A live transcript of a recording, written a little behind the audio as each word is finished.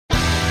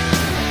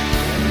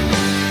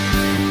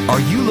Are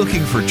you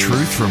looking for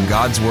truth from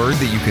God's Word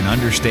that you can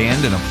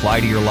understand and apply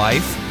to your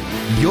life?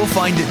 You'll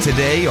find it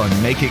today on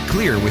Make It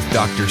Clear with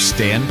Dr.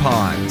 Stan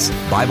Ponz,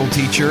 Bible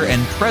teacher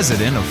and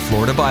president of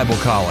Florida Bible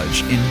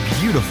College in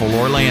beautiful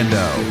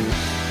Orlando.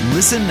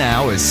 Listen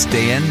now as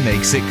Stan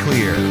makes it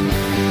clear.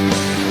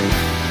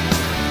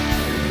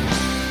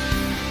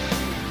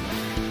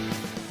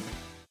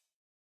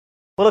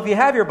 Well, if you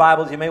have your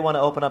Bibles, you may want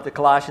to open up to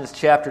Colossians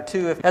chapter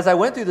 2. As I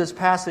went through this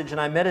passage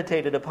and I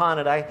meditated upon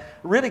it, I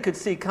really could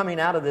see coming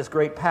out of this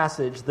great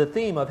passage the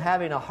theme of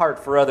having a heart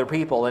for other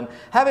people. And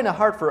having a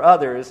heart for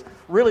others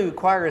really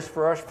requires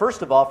for us,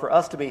 first of all, for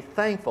us to be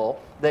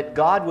thankful that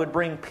God would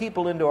bring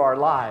people into our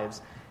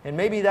lives. And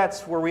maybe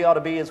that's where we ought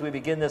to be as we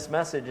begin this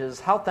message,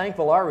 is how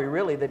thankful are we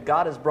really that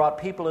God has brought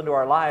people into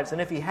our lives? And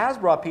if He has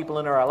brought people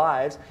into our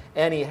lives,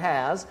 and He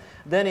has,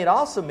 then it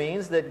also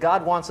means that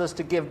God wants us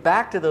to give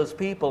back to those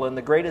people. And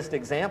the greatest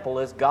example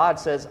is God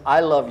says,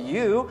 I love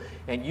you,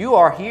 and you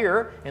are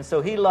here. And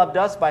so He loved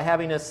us by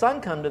having His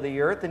Son come to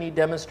the earth, and He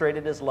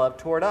demonstrated His love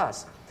toward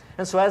us.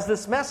 And so as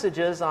this message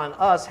is on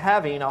us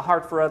having a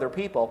heart for other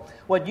people,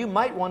 what you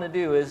might want to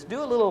do is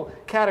do a little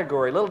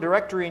category, a little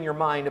directory in your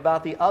mind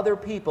about the other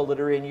people that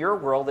are in your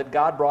world that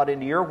God brought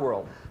into your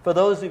world. For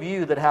those of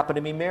you that happen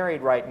to be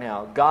married right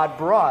now, God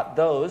brought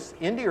those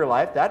into your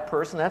life, that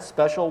person, that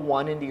special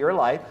one into your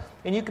life,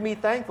 and you can be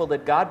thankful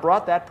that God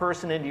brought that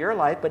person into your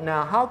life, but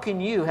now how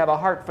can you have a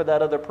heart for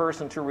that other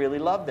person to really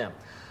love them?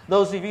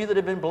 Those of you that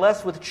have been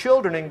blessed with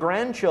children and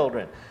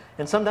grandchildren,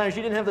 and sometimes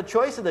you didn't have the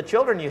choice of the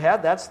children you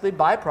had. That's the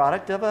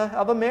byproduct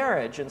of a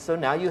marriage. And so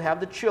now you have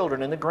the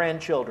children and the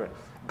grandchildren.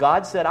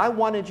 God said, I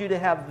wanted you to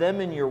have them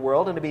in your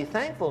world, and to be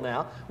thankful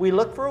now, we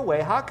look for a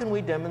way, how can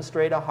we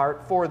demonstrate a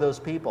heart for those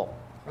people?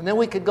 And then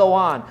we could go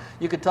on.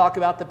 You could talk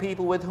about the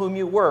people with whom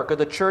you work or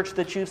the church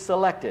that you've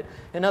selected.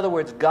 In other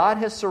words, God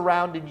has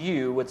surrounded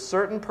you with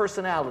certain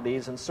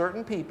personalities and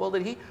certain people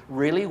that He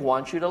really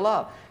wants you to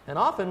love. And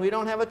often we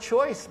don't have a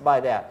choice by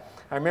that.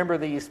 I remember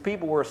these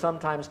people were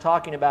sometimes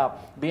talking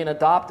about being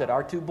adopted.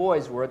 Our two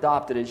boys were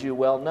adopted, as you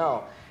well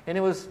know.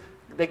 And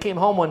they came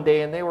home one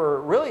day and they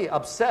were really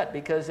upset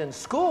because in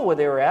school where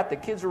they were at, the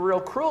kids were real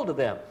cruel to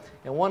them.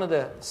 And one of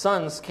the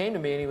sons came to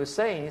me and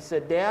he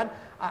said, Dad,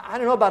 I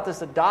don't know about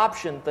this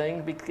adoption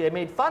thing because they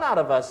made fun out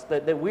of us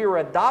that we were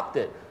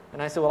adopted.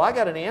 And I said, well, I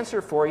got an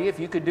answer for you. If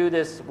you could do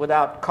this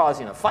without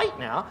causing a fight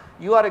now,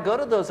 you ought to go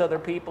to those other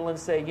people and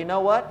say, you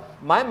know what?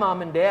 My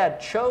mom and dad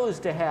chose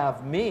to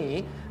have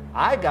me.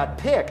 I got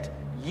picked.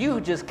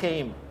 You just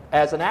came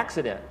as an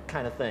accident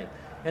kind of thing.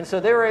 And so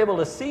they were able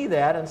to see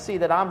that and see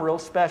that I'm real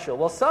special.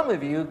 Well, some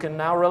of you can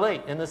now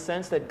relate in the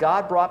sense that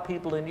God brought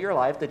people into your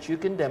life that you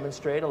can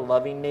demonstrate a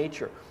loving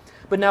nature.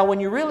 But now when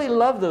you really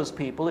love those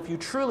people, if you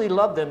truly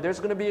love them, there's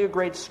going to be a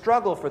great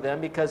struggle for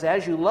them because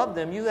as you love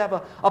them, you have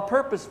a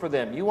purpose for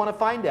them. You want to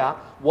find out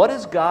what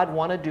does God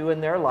want to do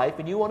in their life,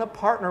 and you want to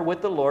partner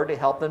with the Lord to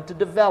help them to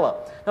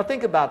develop. Now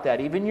think about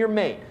that, even your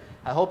mate.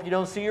 I hope you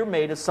don't see your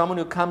mate as someone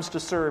who comes to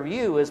serve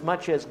you as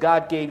much as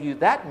God gave you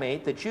that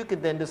mate, that you can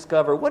then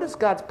discover what is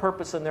God's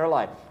purpose in their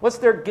life. What's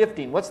their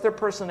gifting? What's their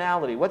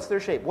personality? What's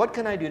their shape? What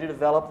can I do to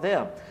develop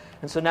them?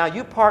 And so now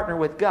you partner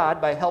with God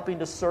by helping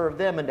to serve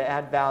them and to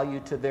add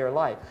value to their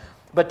life.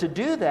 But to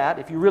do that,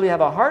 if you really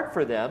have a heart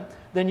for them,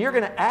 then you're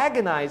going to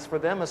agonize for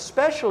them,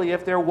 especially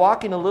if they're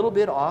walking a little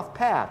bit off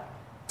path.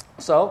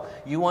 So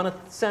you want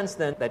to sense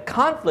then that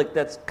conflict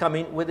that's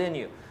coming within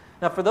you.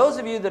 Now, for those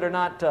of you that are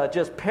not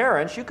just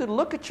parents, you could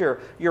look at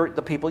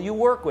the people you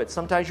work with.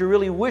 Sometimes you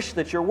really wish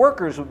that your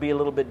workers would be a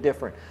little bit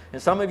different.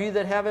 And some of you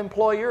that have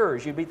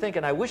employers, you'd be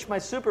thinking, I wish my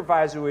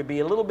supervisor would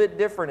be a little bit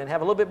different and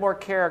have a little bit more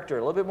character, a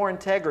little bit more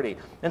integrity.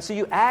 And so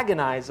you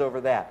agonize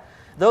over that.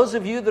 Those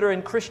of you that are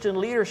in Christian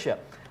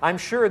leadership, I'm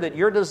sure that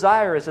your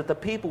desire is that the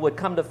people would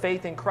come to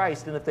faith in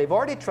Christ. And if they've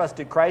already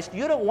trusted Christ,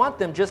 you don't want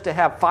them just to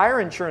have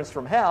fire insurance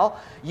from hell.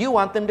 You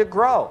want them to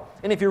grow.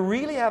 And if you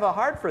really have a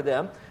heart for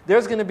them,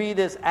 there's going to be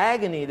this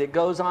agony that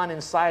goes on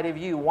inside of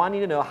you,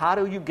 wanting to know how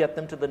do you get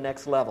them to the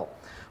next level.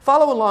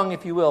 Follow along,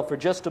 if you will, for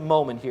just a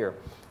moment here.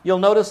 You'll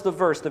notice the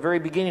verse, the very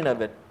beginning of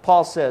it.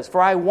 Paul says,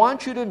 for I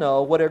want you to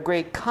know what a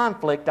great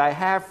conflict I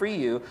have for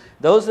you,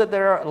 those that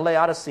are at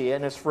Laodicea,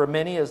 and as for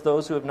many as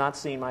those who have not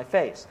seen my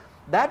face.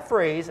 That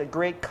phrase, a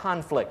great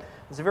conflict,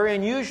 is a very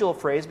unusual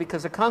phrase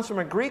because it comes from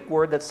a Greek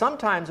word that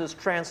sometimes is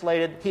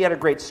translated, he had a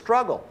great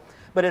struggle.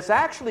 But it's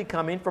actually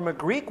coming from a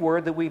Greek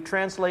word that we've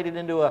translated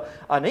into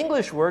an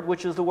English word,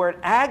 which is the word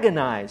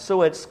agonize.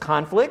 So it's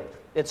conflict,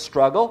 it's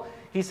struggle.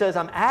 He says,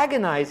 I'm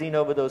agonizing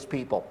over those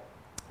people.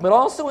 But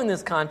also in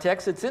this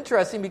context, it's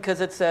interesting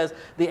because it says,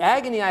 the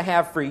agony I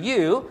have for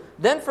you,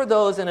 then for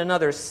those in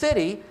another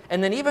city,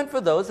 and then even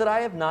for those that I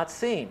have not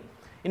seen.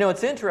 You know,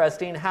 it's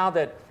interesting how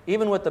that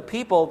even with the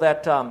people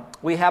that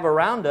we have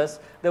around us,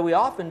 that we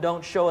often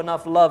don't show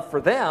enough love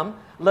for them,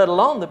 let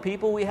alone the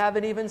people we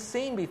haven't even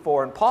seen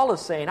before. And Paul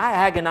is saying, I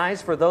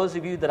agonize for those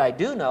of you that I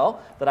do know,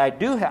 that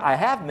I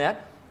have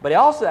met, but he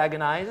also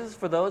agonizes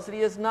for those that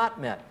he has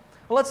not met.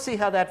 Well, let's see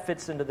how that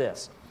fits into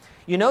this.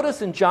 You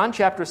notice in John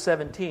chapter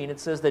 17, it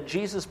says that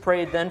Jesus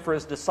prayed then for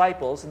his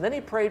disciples, and then he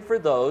prayed for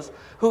those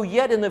who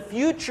yet in the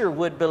future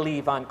would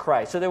believe on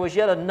Christ. So there was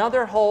yet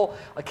another whole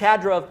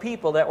cadre of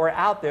people that were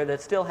out there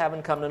that still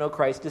haven't come to know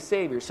Christ as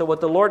Savior. So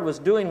what the Lord was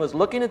doing was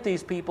looking at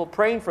these people,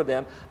 praying for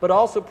them, but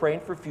also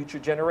praying for future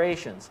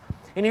generations.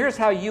 And here's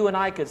how you and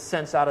I could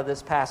sense out of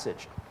this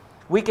passage.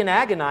 We can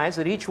agonize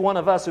that each one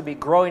of us would be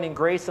growing in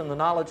grace and the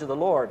knowledge of the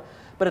Lord.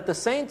 But at the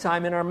same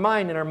time, in our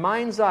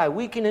mind's eye,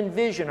 we can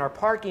envision our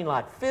parking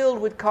lot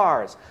filled with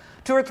cars.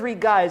 2 or 3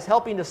 guys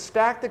helping to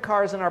stack the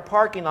cars in our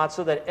parking lot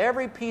so that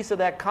every piece of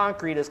that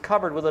concrete is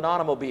covered with an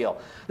automobile.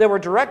 That we're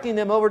directing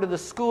them over to the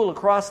school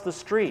across the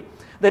street.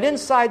 That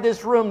inside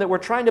this room that we're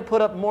trying to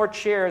put up more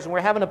chairs and we're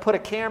having to put a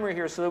camera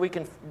here so that we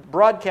can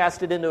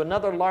broadcast it into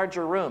another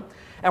larger room.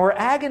 And we're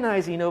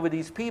agonizing over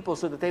these people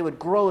so that they would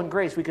grow in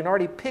grace. We can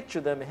already picture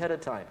them ahead of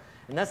time.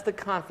 And that's the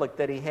conflict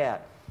that he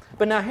had.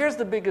 But now here's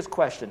the biggest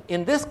question.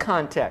 In this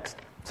context,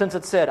 since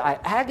it said, I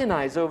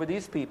agonize over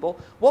these people,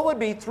 what would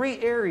be 3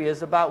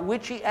 areas about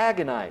which he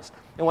agonized?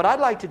 And what I'd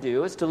like to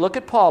do is to look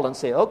at Paul and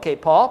say, okay,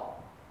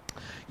 Paul,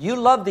 you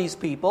love these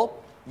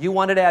people. You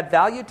wanted to add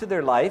value to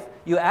their life.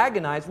 You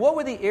agonize. What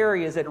were the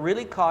areas that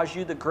really caused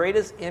you the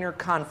greatest inner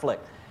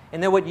conflict?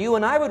 And then what you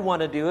and I would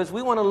want to do is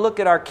we want to look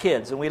at our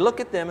kids. And we look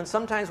at them, and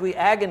sometimes we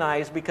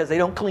agonize because they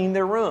don't clean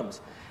their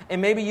rooms.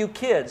 And maybe you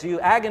kids,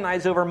 you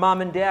agonize over mom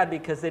and dad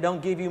because they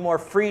don't give you more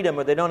freedom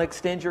or they don't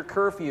extend your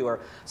curfew. Or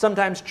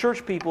sometimes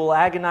church people will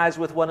agonize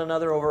with one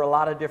another over a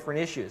lot of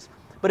different issues.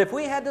 But if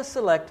we had to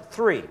select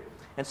 3,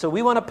 and so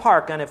we want to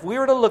park on if we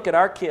were to look at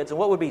our kids and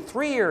what would be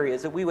 3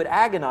 areas that we would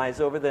agonize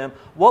over them,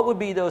 what would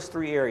be those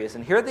 3 areas?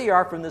 And here they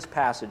are from this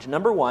passage.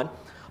 Number 1,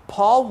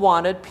 Paul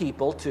wanted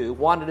people to,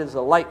 wanted is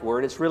a light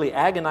word, it's really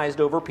agonized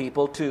over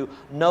people to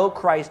know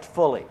Christ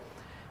fully.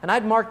 And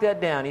I'd mark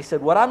that down. He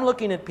said, what I'm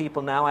looking at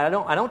people now, I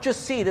don't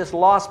just see this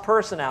lost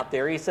person out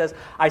there. He says,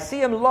 I see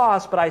them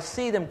lost, but I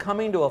see them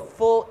coming to a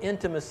full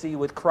intimacy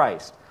with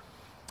Christ.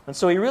 And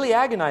so he really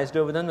agonized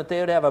over them that they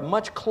would have a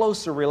much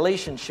closer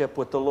relationship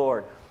with the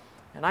Lord.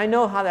 And I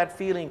know how that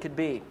feeling could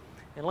be.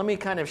 And let me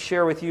kind of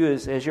share with you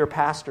as your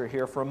pastor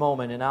here for a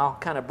moment, and I'll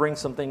kind of bring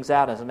some things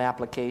out as an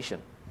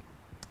application.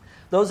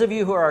 Those of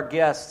you who are our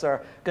guests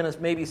are going to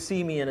maybe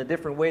see me in a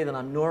different way than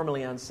I'm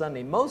normally on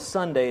Sunday. Most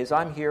Sundays,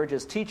 I'm here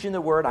just teaching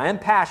the Word. I am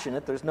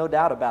passionate. There's no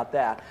doubt about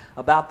that,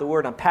 about the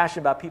Word. I'm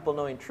passionate about people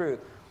knowing truth.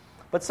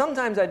 But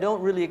sometimes I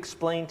don't really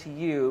explain to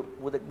you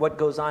what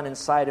goes on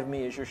inside of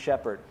me as your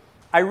shepherd.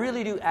 I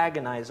really do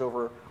agonize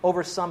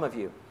over some of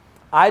you.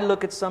 I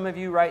look at some of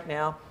you right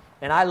now,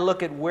 and I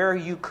look at where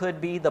you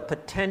could be, the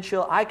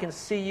potential. I can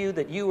see you,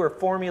 that you were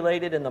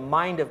formulated in the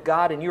mind of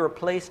God and you were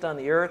placed on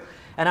the earth.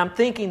 And I'm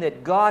thinking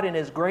that God in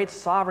His great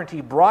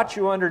sovereignty brought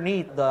you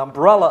underneath the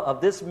umbrella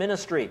of this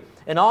ministry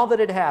and all that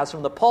it has,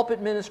 from the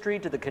pulpit ministry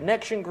to the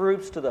connection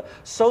groups to the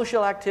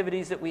social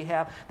activities that we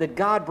have, that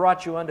God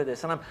brought you under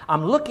this. And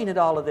I'm looking at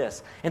all of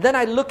this. And then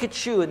I look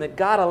at you and that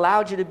God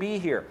allowed you to be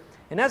here.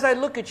 And as I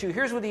look at you,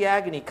 here's where the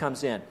agony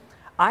comes in.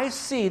 I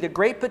see the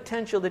great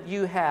potential that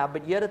you have,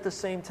 but yet at the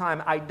same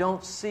time, I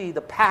don't see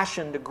the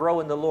passion to grow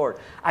in the Lord.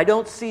 I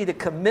don't see the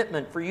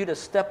commitment for you to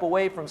step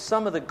away from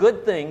some of the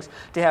good things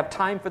to have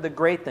time for the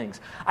great things.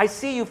 I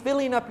see you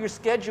filling up your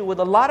schedule with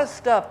a lot of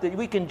stuff that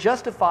we can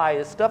justify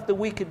as stuff that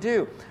we could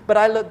do. But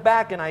I look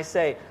back and I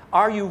say,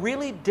 are you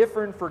really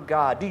different for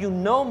God? Do you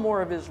know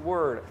more of His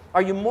Word?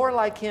 Are you more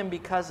like Him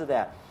because of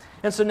that?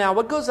 And so now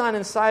what goes on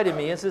inside of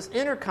me is this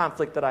inner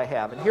conflict that I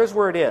have. And here's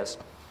where it is.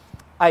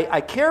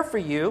 I care for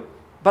you,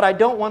 but I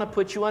don't want to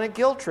put you on a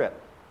guilt trip,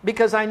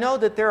 because I know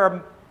that there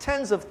are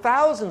tens of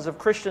thousands of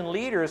Christian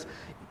leaders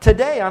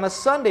today on a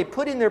Sunday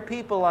putting their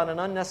people on an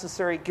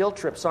unnecessary guilt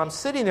trip. So I'm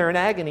sitting there in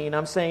agony and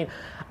I'm saying,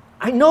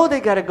 I know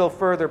they got to go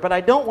further, but I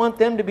don't want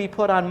them to be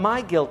put on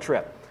my guilt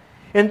trip.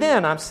 And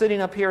then I'm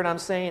sitting up here and I'm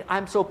saying,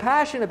 I'm so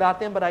passionate about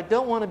them, but I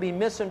don't want to be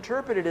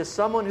misinterpreted as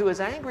someone who is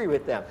angry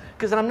with them,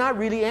 because I'm not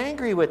really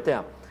angry with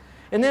them.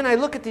 And then I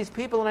look at these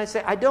people and I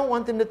say, I don't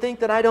want them to think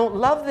that I don't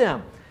love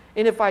them.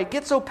 And if I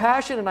get so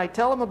passionate and I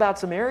tell them about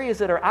some areas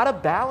that are out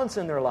of balance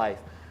in their life,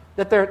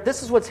 that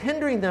this is what's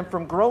hindering them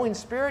from growing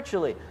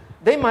spiritually,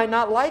 they might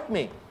not like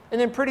me.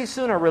 And then pretty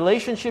soon our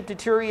relationship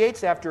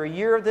deteriorates. After a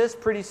year of this,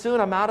 pretty soon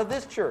I'm out of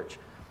this church.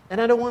 And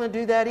I don't want to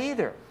do that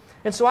either.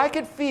 And so I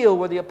could feel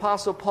where the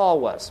Apostle Paul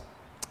was.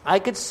 I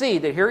could see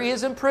that here he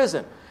is in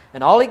prison,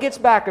 and all he gets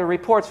back are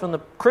reports from the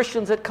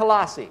Christians at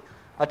Colossae,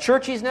 a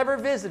church he's never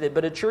visited,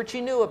 but a church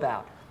he knew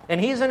about. And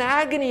he's in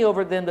agony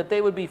over them that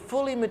they would be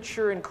fully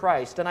mature in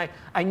Christ. And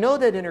I know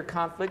that inner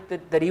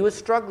conflict that he was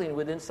struggling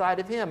with inside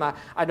of him.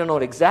 I don't know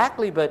it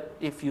exactly, but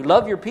if you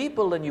love your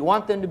people and you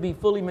want them to be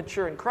fully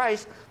mature in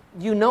Christ,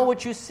 you know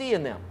what you see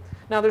in them.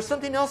 Now, there's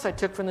something else I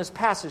took from this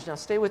passage. Now,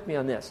 stay with me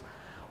on this.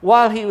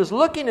 While he was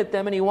looking at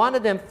them and he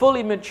wanted them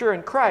fully mature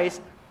in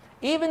Christ,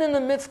 even in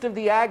the midst of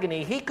the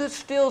agony, he could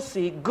still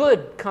see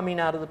good coming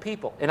out of the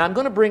people. And I'm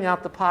going to bring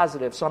out the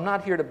positive, so I'm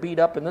not here to beat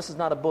up, and this is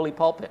not a bully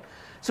pulpit.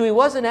 So he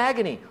was in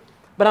agony.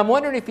 But I'm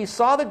wondering if he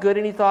saw the good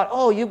and he thought,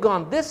 oh, you've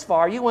gone this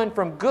far. You went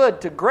from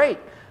good to great.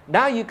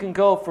 Now you can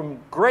go from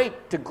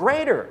great to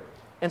greater.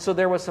 And so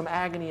there was some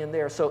agony in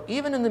there. So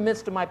even in the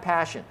midst of my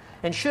passion,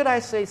 and should I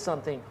say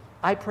something,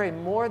 I pray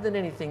more than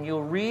anything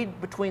you'll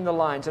read between the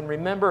lines and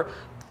remember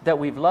that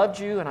we've loved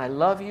you and I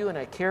love you and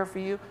I care for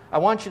you. I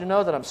want you to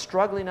know that I'm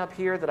struggling up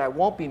here, that I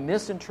won't be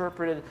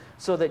misinterpreted,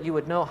 so that you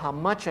would know how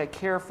much I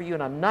care for you,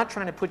 and I'm not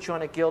trying to put you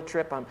on a guilt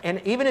trip.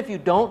 And even if you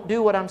don't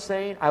do what I'm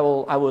saying, I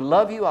will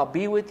love you, I'll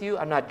be with you.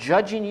 I'm not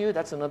judging you,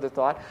 that's another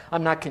thought.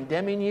 I'm not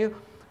condemning you.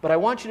 But I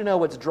want you to know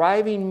what's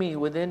driving me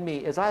within me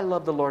is I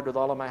love the Lord with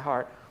all of my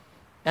heart.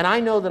 And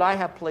I know that I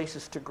have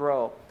places to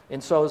grow.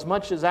 And so as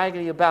much as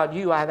agony about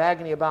you, I have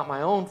agony about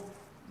my own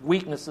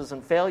weaknesses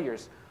and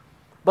failures.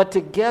 But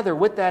together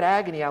with that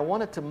agony, I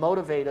want it to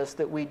motivate us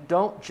that we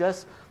don't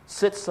just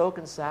sit, soak,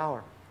 and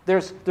sour.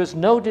 There's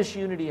no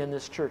disunity in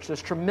this church.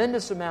 There's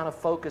tremendous amount of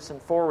focus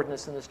and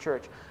forwardness in this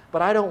church.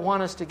 But I don't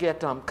want us to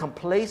get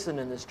complacent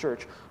in this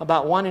church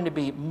about wanting to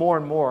be more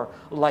and more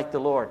like the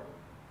Lord.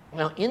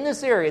 Now, in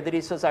this area that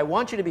he says, I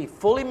want you to be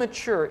fully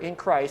mature in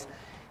Christ,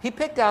 he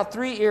picked out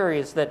 3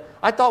 areas that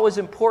I thought was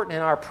important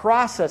in our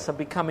process of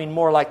becoming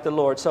more like the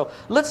Lord. So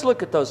let's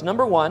look at those.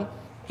 Number 1,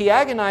 he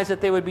agonized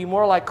that they would be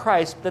more like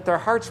Christ, that their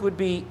hearts would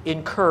be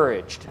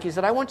encouraged. He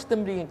said, I want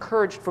them to be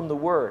encouraged from the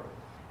Word.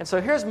 And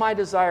so here's my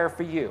desire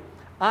for you.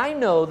 I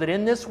know that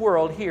in this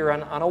world here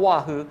on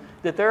Oahu,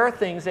 that there are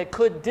things that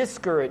could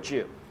discourage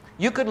you.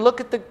 You could look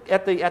at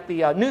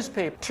the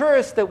newspaper,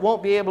 tourists that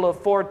won't be able to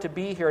afford to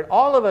be here. And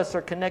all of us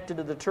are connected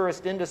to the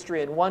tourist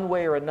industry in one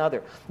way or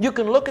another. You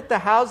can look at the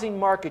housing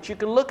market. You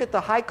can look at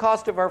the high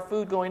cost of our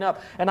food going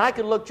up. And I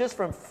could look just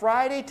from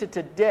Friday to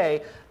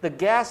today, the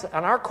gas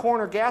on our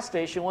corner gas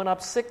station went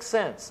up 6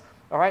 cents.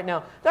 All right,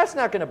 now, that's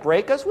not going to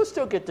break us. We'll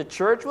still get to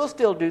church. We'll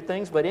still do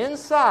things. But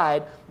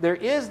inside, there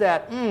is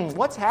that,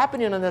 what's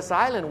happening on this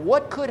island?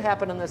 What could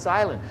happen on this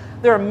island?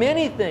 There are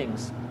many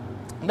things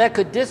that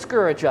could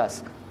discourage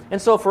us.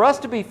 And so for us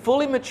to be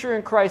fully mature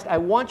in Christ, I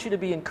want you to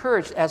be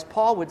encouraged, as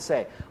Paul would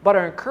say. But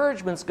our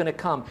encouragement's going to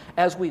come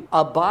as we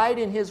abide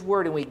in His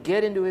Word and we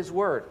get into His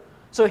Word.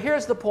 So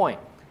here's the point.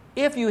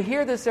 If you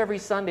hear this every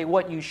Sunday,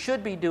 what you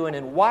should be doing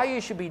and why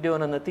you should be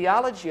doing and the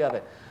theology of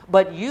it,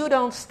 but you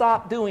don't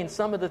stop doing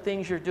some of the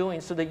things you're doing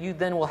so that you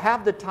then will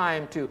have the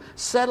time to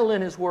settle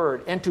in His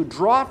Word and to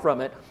draw from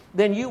it,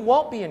 then you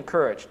won't be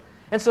encouraged.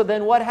 And so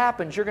then what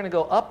happens? You're going to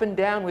go up and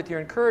down with your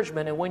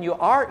encouragement. And when you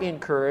are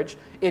encouraged,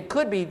 it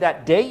could be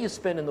that day you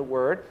spend in the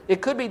Word.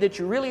 It could be that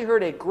you really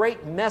heard a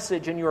great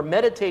message and you were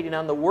meditating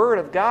on the Word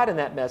of God in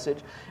that message.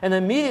 And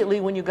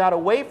immediately when you got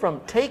away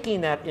from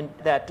taking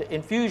that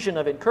infusion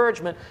of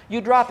encouragement,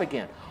 you drop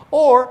again.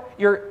 Or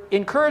your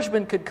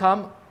encouragement could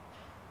come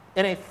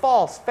in a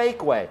false,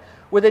 fake way,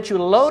 where that you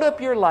load up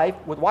your life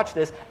with, watch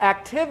this,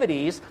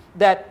 activities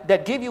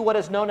that give you what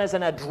is known as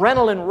an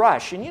adrenaline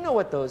rush. And you know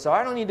what those are.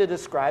 I don't need to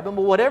describe them,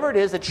 but whatever it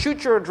is that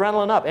shoots your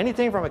adrenaline up.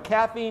 Anything from a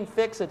caffeine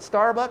fix at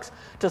Starbucks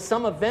to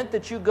some event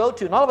that you go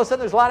to. And all of a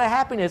sudden there's a lot of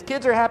happiness.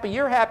 Kids are happy,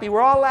 you're happy,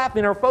 we're all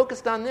laughing or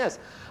focused on this.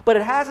 But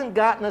it hasn't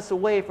gotten us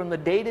away from the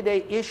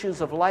day-to-day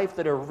issues of life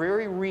that are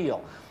very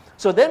real.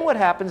 So then what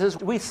happens is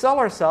we sell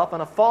ourselves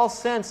on a false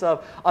sense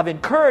of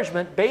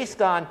encouragement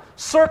based on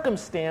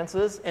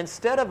circumstances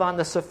instead of on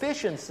the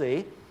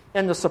sufficiency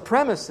and the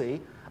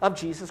supremacy of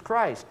Jesus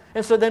Christ.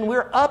 And so then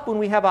we're up when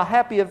we have a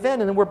happy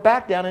event, and then we're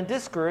back down and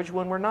discouraged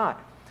when we're not.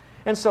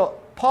 And so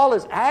Paul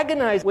is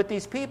agonized with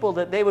these people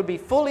that they would be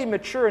fully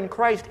mature in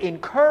Christ,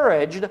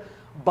 encouraged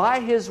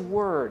by His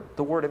Word,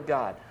 the Word of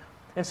God.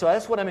 And so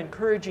that's what I'm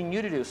encouraging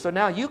you to do. So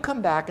now you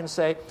come back and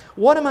say,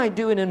 what am I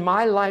doing in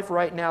my life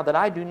right now that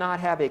I do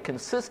not have a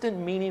consistent,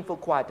 meaningful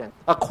quiet time?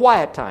 A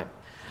quiet time.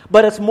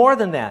 But it's more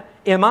than that.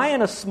 Am I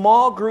in a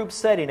small group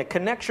setting, a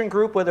connection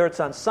group, whether it's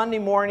on Sunday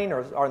morning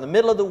or in the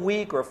middle of the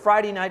week or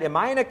Friday night? Am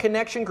I in a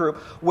connection group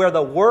where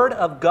the Word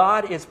of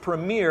God is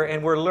premier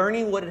and we're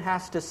learning what it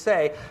has to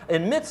say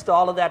amidst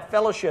all of that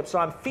fellowship? So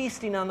I'm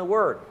feasting on the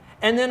Word.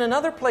 And then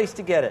another place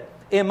to get it.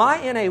 Am I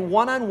in a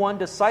one-on-one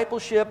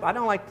discipleship? I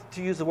don't like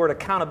to use the word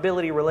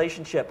accountability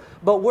relationship,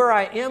 but where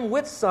I am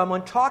with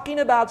someone talking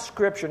about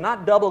Scripture,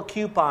 not double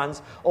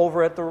coupons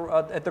over at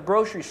the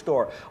grocery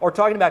store, or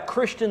talking about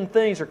Christian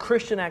things or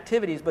Christian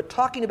activities, but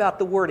talking about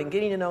the Word and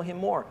getting to know Him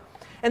more.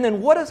 And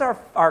then what is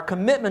our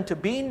commitment to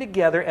being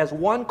together as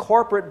one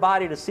corporate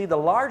body to see the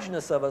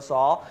largeness of us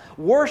all,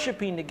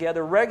 worshiping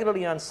together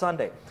regularly on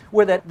Sunday,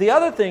 where that the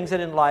other things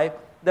that in life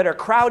that are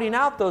crowding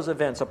out those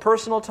events, a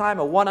personal time,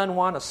 a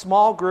one-on-one, a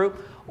small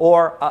group,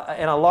 or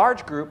and a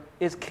large group,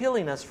 is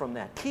killing us from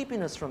that,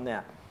 keeping us from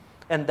that.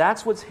 And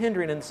that's what's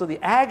hindering. And so the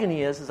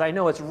agony is I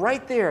know it's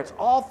right there. It's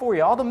all for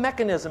you. All the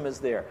mechanism is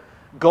there.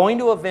 Going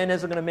to an event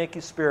isn't going to make you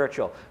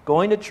spiritual.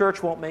 Going to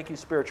church won't make you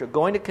spiritual.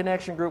 Going to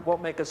connection group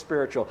won't make us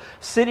spiritual.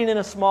 Sitting in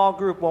a small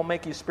group won't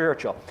make you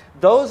spiritual.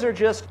 Those are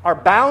just our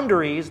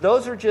boundaries.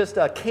 Those are just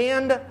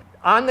canned,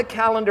 on the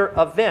calendar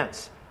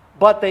events.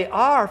 But they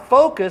are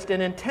focused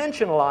and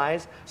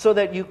intentionalized so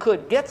that you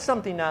could get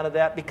something out of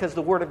that because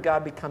the Word of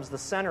God becomes the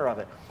center of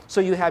it.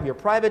 So you have your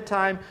private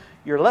time,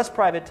 your less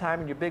private time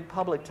and your big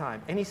public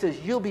time. And he says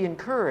you'll be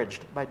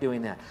encouraged by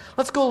doing that.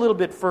 Let's go a little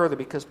bit further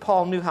because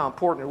Paul knew how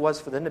important it was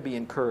for them to be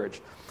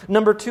encouraged.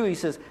 Number 2, he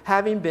says,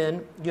 having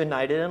been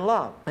united in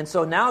love. And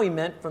so now he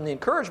meant from the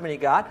encouragement he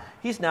got,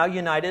 he's now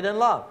united in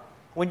love.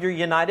 When you're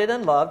united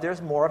in love,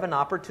 there's more of an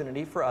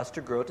opportunity for us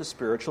to grow to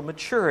spiritual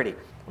maturity.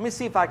 Let me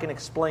see if I can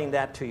explain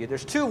that to you.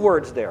 There's 2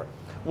 words there.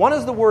 One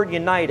is the word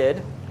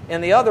united,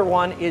 and the other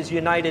one is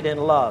united in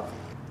love.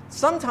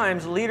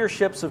 Sometimes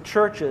leaderships of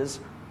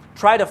churches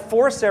try to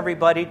force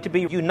everybody to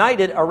be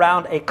united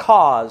around a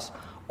cause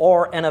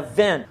or an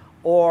event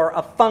or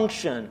a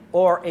function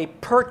or a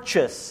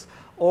purchase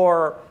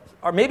or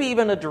maybe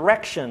even a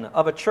direction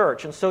of a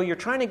church. And so you're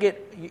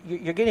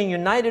getting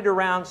united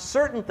around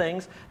certain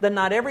things that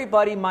not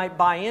everybody might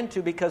buy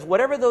into, because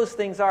whatever those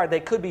things are, they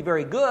could be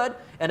very good,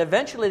 and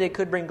eventually they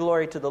could bring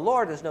glory to the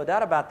Lord. There's no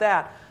doubt about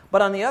that.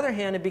 But on the other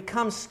hand, it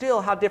becomes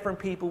still how different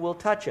people will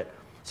touch it.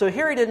 So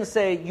here he didn't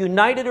say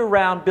united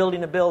around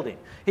building a building.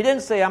 He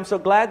didn't say, I'm so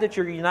glad that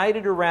you're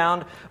united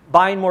around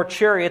buying more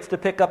chariots to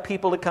pick up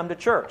people to come to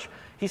church.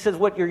 He says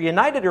what you're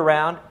united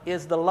around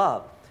is the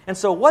love. And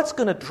so what's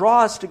going to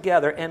draw us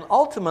together, and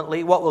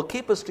ultimately what will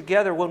keep us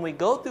together when we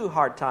go through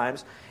hard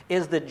times,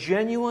 is the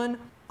genuine,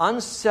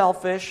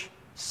 unselfish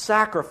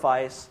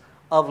sacrifice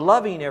of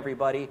loving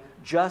everybody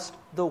just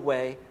the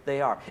way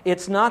they are.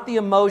 It's not the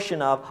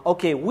emotion of,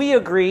 okay, we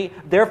agree,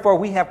 therefore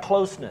we have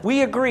closeness.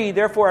 We agree,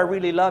 therefore I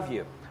really love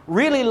you.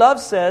 Really love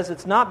says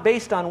it's not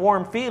based on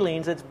warm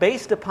feelings, it's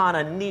based upon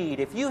a need.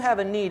 If you have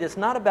a need, it's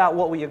not about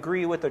what we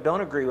agree with or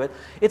don't agree with.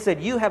 It's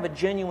that you have a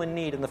genuine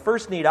need. And the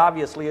first need,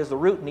 obviously, is the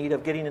root need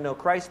of getting to know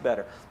Christ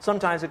better.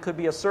 Sometimes it could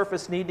be a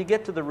surface need to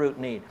get to the root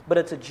need. But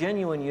it's a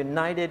genuine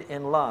united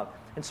in love.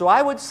 And so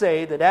I would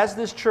say that as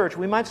this church,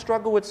 we might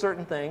struggle with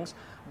certain things,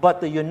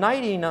 but the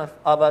uniting of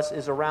us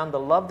is around the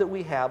love that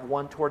we have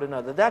one toward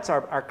another. That's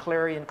our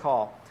clarion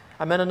call.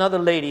 I met another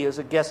lady who's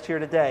a guest here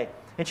today.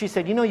 And she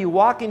said, you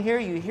walk in here,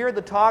 you hear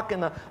the talk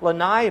in the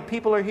lanai, and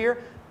people are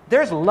here.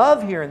 There's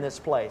love here in this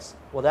place.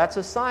 Well, that's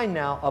a sign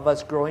now of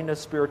us growing to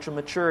spiritual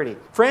maturity.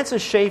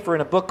 Francis Schaeffer,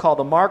 in a book called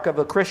The Mark of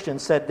a Christian,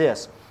 said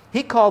this.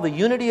 He called the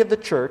unity of the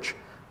church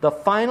the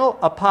final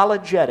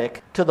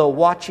apologetic to the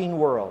watching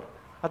world.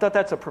 I thought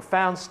that's a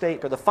profound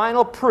statement. The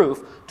final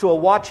proof to a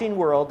watching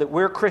world that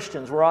we're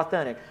Christians, we're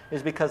authentic,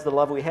 is because of the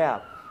love we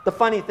have. The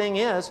funny thing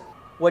is,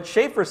 what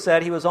Schaeffer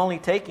said he was only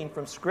taking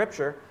from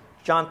Scripture,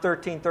 John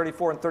 13,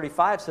 34, and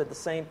 35 said the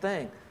same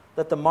thing,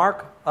 that the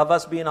mark of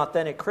us being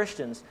authentic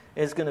Christians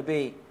is going to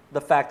be the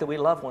fact that we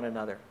love one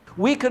another.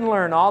 We can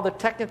learn all the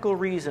technical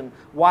reason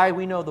why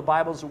we know the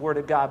Bible is the Word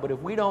of God, but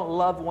if we don't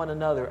love one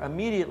another,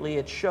 immediately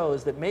it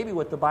shows that maybe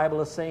what the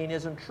Bible is saying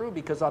isn't true,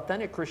 because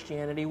authentic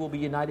Christianity will be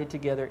united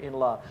together in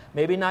love.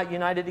 Maybe not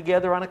united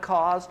together on a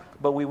cause,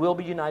 but we will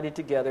be united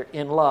together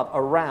in love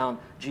around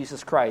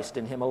Jesus Christ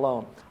and Him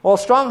alone. Well, a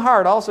strong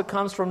heart also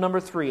comes from number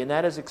 3, and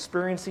that is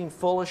experiencing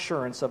full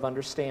assurance of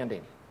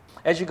understanding.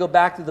 As you go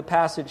back to the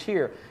passage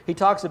here, he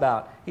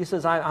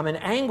says, I'm in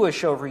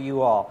anguish over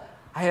you all.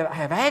 I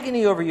have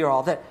agony over you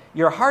all, that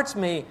your hearts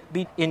may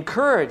be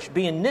encouraged,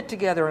 being knit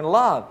together in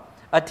love,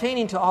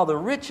 attaining to all the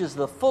riches,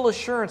 the full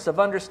assurance of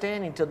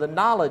understanding, to the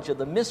knowledge of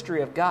the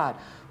mystery of God,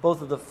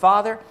 both of the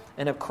Father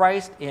and of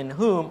Christ, in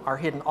whom are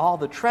hidden all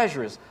the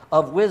treasures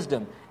of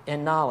wisdom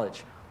and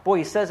knowledge. Boy,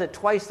 he says it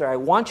twice there. I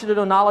want you to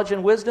know knowledge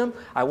and wisdom.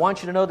 I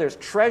want you to know there's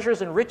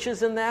treasures and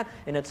riches in that,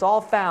 and it's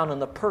all found in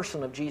the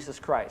person of Jesus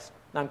Christ.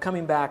 Now I'm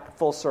coming back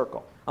full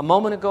circle. A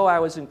moment ago, I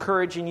was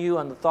encouraging you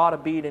on the thought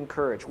of being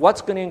encouraged.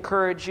 What's going to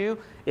encourage you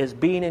is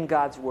being in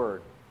God's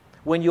Word.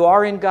 When you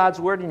are in God's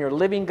Word and you're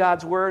living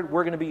God's Word,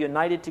 we're going to be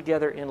united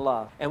together in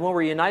love. And when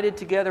we're united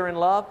together in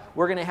love,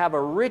 we're going to have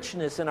a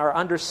richness in our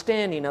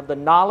understanding of the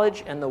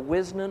knowledge and the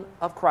wisdom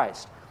of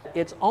Christ.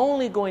 It's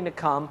only going to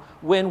come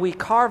when we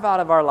carve out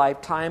of our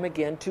life time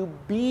again to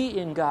be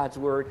in God's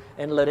Word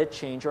and let it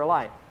change our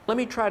life. Let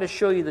me try to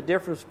show you the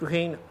difference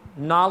between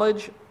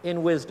knowledge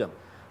and wisdom.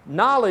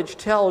 Knowledge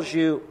tells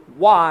you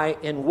why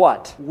and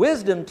what.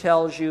 Wisdom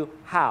tells you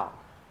how.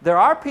 There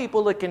are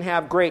people that can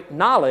have great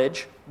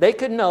knowledge. They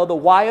can know the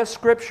why of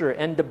Scripture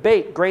and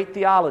debate great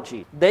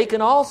theology. They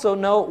can also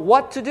know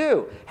what to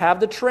do, have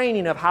the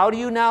training of how do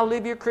you now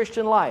live your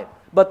Christian life.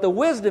 But the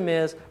wisdom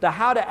is the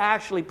how to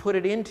actually put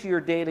it into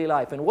your daily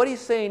life. And what he's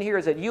saying here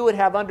is that you would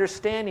have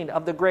understanding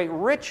of the great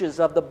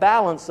riches of the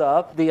balance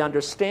of the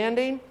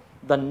understanding,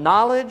 the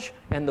knowledge,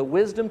 and the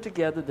wisdom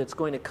together that's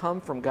going to come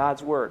from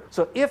God's Word.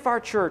 So if our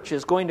church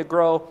is going to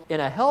grow in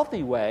a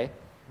healthy way,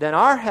 then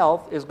our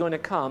health is going to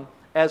come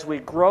as we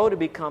grow to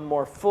become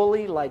more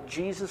fully like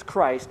Jesus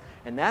Christ.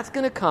 And that's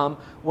going to come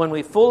when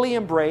we fully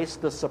embrace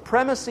the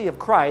supremacy of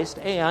Christ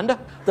and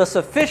the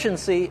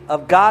sufficiency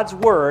of God's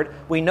Word.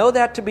 We know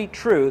that to be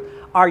true.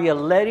 Are you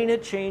letting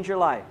it change your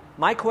life?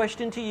 My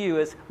question to you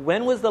is,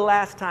 when was the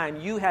last time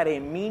you had a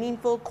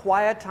meaningful,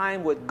 quiet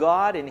time with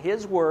God and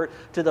His Word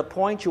to the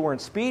point you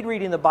weren't speed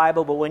reading the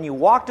Bible, but when you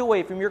walked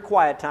away from your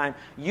quiet time,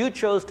 you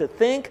chose to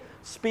think,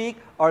 speak,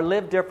 or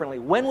live differently?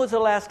 When was the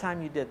last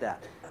time you did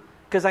that?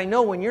 Because I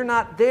know when you're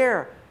not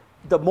there,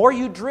 the more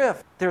you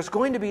drift, there's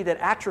going to be that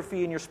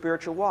atrophy in your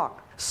spiritual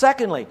walk.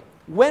 Secondly,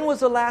 when was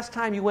the last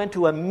time you went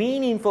to a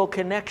meaningful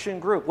connection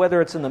group,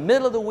 whether it's in the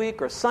middle of the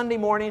week or Sunday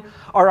morning,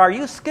 or are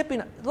you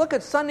skipping? Look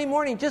at Sunday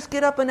morning, just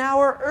get up an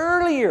hour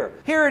earlier.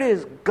 Here it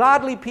is,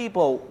 godly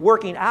people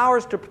working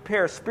hours to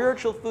prepare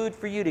spiritual food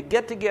for you to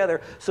get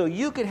together so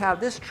you could have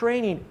this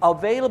training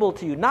available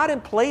to you, not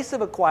in place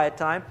of a quiet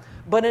time,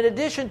 but in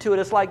addition to it.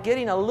 It's like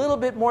getting a little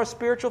bit more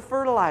spiritual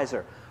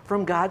fertilizer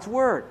from God's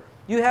Word.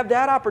 You have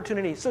that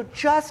opportunity. So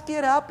just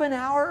get up an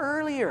hour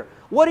earlier.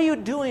 What are you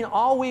doing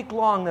all week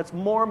long that's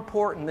more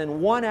important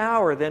than 1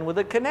 hour than with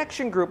a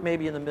connection group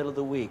maybe in the middle of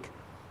the week?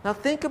 Now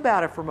think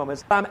about it for a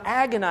moment. I'm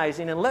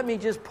agonizing, and let me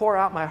just pour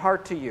out my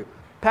heart to you.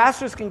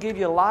 Pastors can give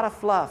you a lot of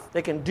fluff.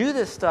 They can do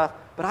this stuff,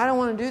 but I don't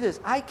want to do this.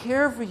 I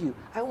care for you.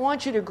 I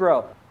want you to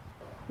grow.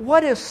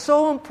 What is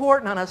so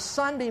important on a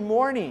Sunday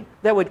morning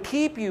that would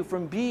keep you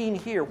from being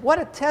here? What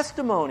a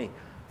testimony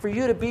for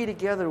you to be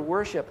together to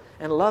worship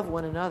and love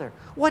one another.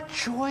 What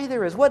joy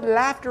there is. What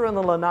laughter on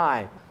the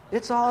lanai.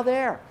 It's all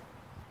there.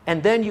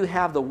 And then you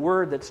have the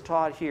word that's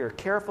taught here,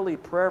 carefully,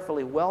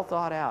 prayerfully, well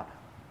thought out,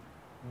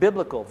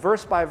 biblical,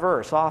 verse by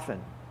verse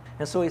often.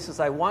 And so he says,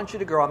 I want you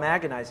to grow. I'm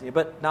agonizing you.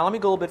 But now let me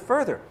go a little bit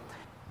further.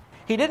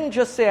 He didn't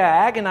just say,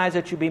 I agonize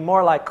that you be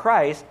more like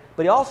Christ,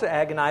 but he also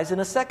agonized in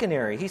a second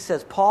area. He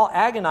says, Paul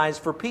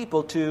agonized for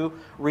people to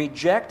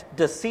reject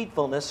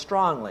deceitfulness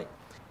strongly.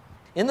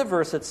 In the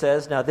verse it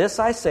says, now this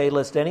I say,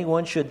 lest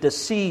anyone should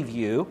deceive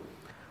you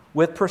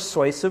with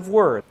persuasive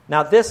words.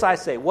 Now this I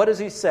say. What does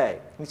he say?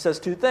 He says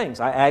two things.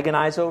 I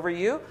agonize over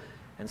you.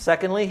 And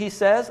secondly, he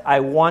says,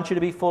 I want you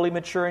to be fully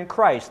mature in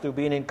Christ through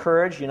being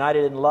encouraged,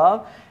 united in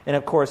love, and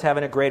of course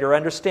having a greater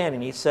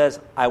understanding. He says,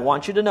 I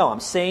want you to know. I'm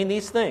saying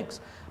these things.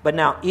 But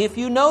now, if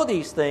you know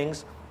these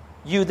things,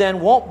 you then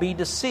won't be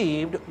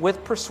deceived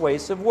with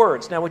persuasive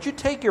words. Now, would you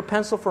take your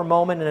pencil for a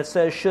moment and it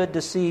says, should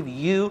deceive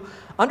you?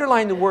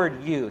 Underline the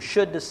word you,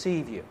 should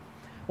deceive you.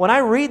 When I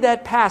read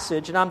that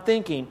passage and I'm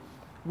thinking,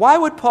 why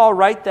would Paul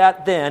write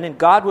that then and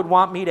God would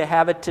want me to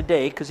have it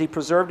today because he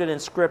preserved it in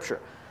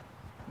Scripture?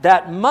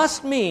 That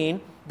must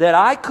mean that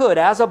I could,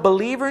 as a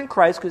believer in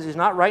Christ, because he's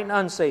not writing to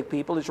unsaved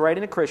people, he's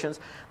writing to Christians,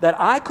 that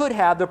I could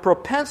have the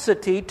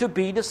propensity to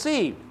be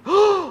deceived.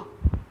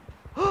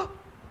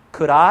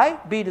 Could I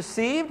be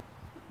deceived?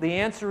 The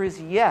answer is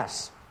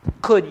yes.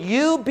 Could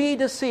you be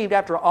deceived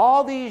after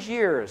all these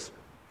years?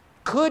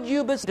 Could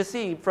you be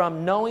deceived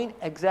from knowing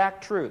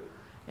exact truth?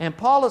 And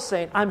Paul is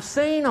saying, I'm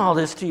saying all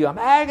this to you. I'm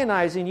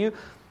agonizing you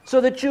so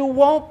that you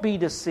won't be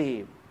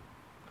deceived.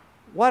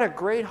 What a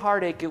great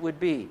heartache it would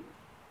be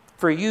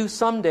for you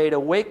someday to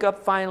wake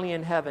up finally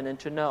in heaven and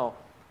to know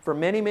for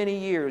many, many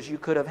years you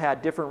could have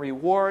had different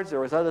rewards. There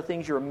was other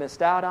things you were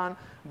missed out on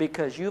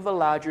because you've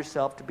allowed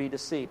yourself to be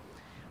deceived.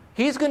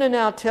 He's going to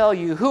now tell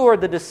you who are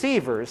the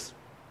deceivers,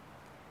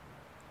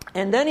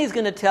 and then he's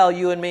going to tell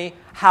you and me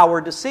how we're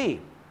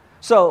deceived.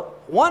 So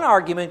one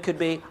argument could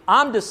be,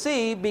 I'm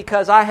deceived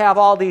because I have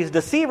all these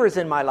deceivers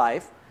in my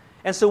life,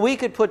 and so we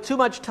could put too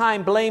much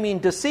time blaming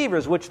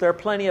deceivers, which there are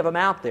plenty of them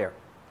out there.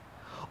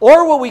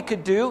 Or what we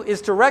could do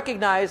is to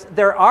recognize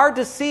there are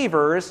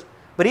deceivers,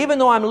 but even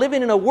though I'm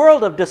living in a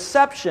world of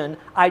deception,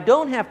 I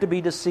don't have to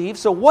be deceived.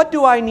 So what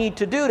do I need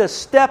to do to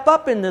step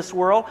up in this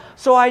world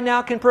so I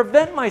now can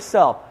prevent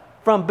myself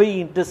from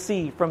being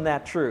deceived from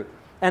that truth?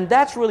 And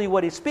that's really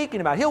what he's speaking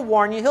about. He'll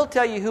warn you. He'll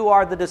tell you who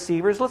are the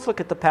deceivers. Let's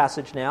look at the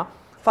passage now.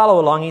 Follow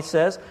along, he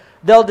says.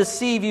 They'll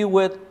deceive you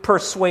with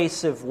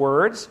persuasive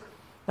words.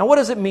 Now, what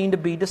does it mean to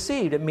be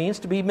deceived? It means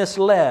to be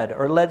misled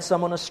or led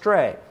someone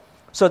astray.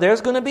 So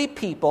there's going to be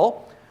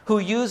people who,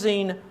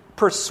 using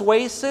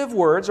persuasive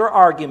words or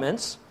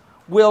arguments,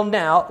 will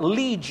now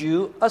lead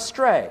you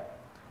astray.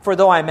 For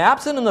though I'm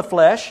absent in the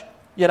flesh,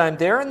 yet I'm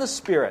there in the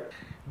Spirit.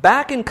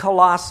 Back in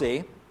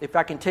Colossae, if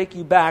I can take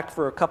you back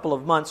for a couple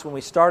of months when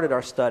we started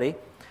our study,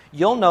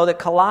 you'll know that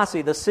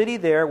Colossae, the city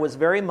there, was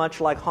very much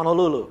like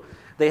Honolulu.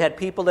 They had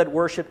people that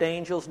worshipped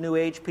angels, New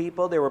Age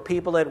people. There were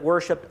people that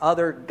worshipped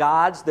other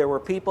gods. There were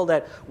people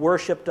that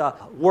worshipped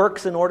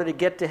works in order to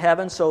get to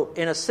heaven. So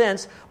in a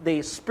sense,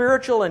 the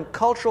spiritual and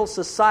cultural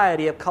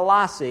society of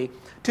Colossae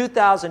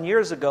 2,000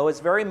 years ago is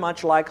very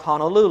much like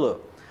Honolulu.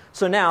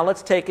 So now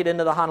let's take it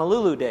into the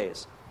Honolulu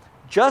days.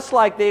 Just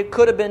like they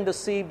could have been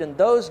deceived in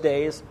those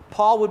days,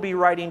 Paul would be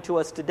writing to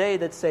us today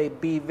that say,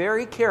 be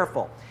very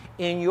careful.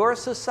 In your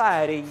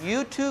society,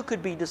 you too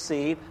could be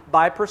deceived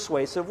by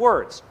persuasive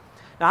words.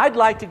 Now, I'd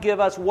like to give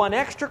us one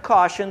extra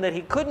caution that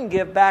he couldn't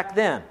give back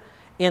then.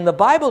 In the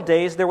Bible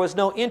days, there was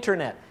no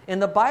internet. In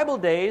the Bible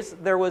days,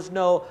 there was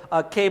no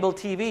cable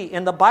TV.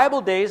 In the Bible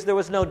days, there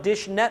was no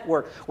dish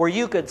network where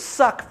you could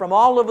suck from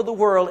all over the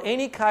world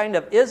any kind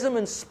of ism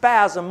and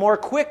spasm more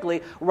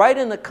quickly right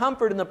in the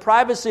comfort and the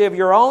privacy of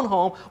your own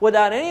home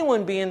without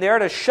anyone being there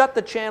to shut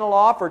the channel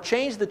off or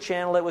change the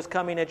channel that was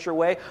coming at your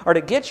way or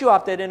to get you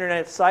off that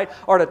internet site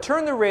or to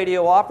turn the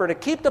radio off or to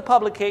keep the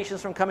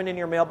publications from coming in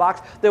your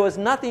mailbox. There was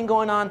nothing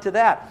going on to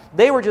that.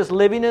 They were just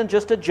living in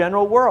just a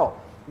general world.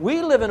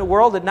 We live in a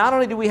world that not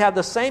only do we have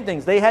the same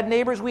things, they had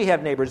neighbors, we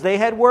have neighbors. They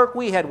had work,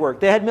 we had work.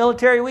 They had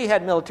military, we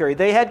had military.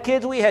 They had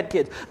kids, we had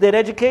kids. They had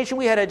education,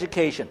 we had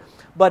education.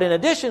 But in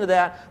addition to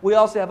that, we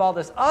also have all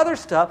this other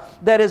stuff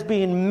that is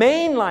being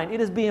mainlined. It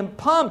is being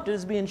pumped. It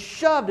is being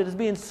shoved. It is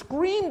being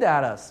screamed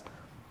at us.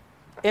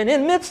 And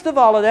in midst of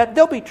all of that,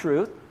 there'll be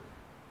truth.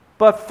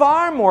 But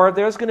far more,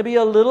 there's going to be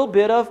a little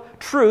bit of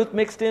truth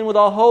mixed in with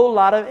a whole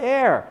lot of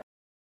air.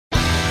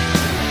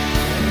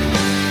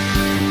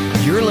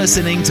 You're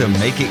listening to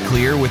Make It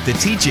Clear with the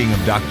teaching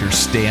of Dr.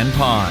 Stan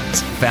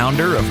Ponz,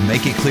 founder of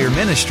Make It Clear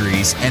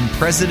Ministries and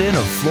president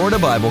of Florida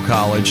Bible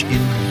College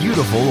in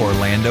beautiful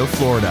Orlando,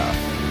 Florida.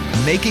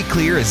 Make It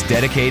Clear is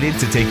dedicated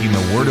to taking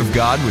the Word of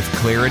God with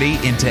clarity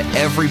into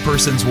every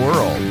person's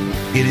world.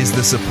 It is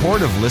the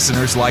support of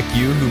listeners like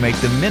you who make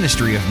the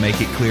ministry of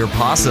Make It Clear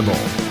possible.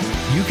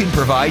 You can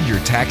provide your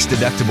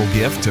tax-deductible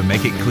gift to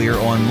Make It Clear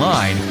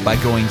online by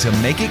going to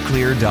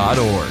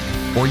makeitclear.org.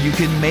 Or you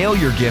can mail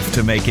your gift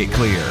to Make It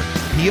Clear,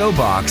 P.O.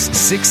 Box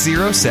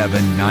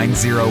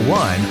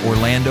 607901,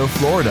 Orlando,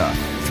 Florida,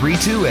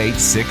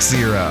 32860.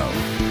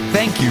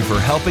 Thank you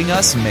for helping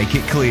us make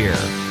it clear.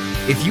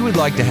 If you would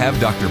like to have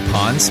Dr.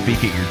 Ponz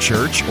speak at your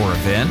church or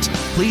event,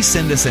 please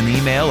send us an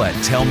email at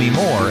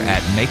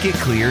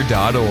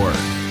tellmemore@makeitclear.org.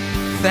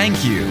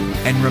 Thank you,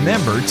 and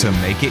remember to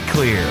make it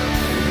clear.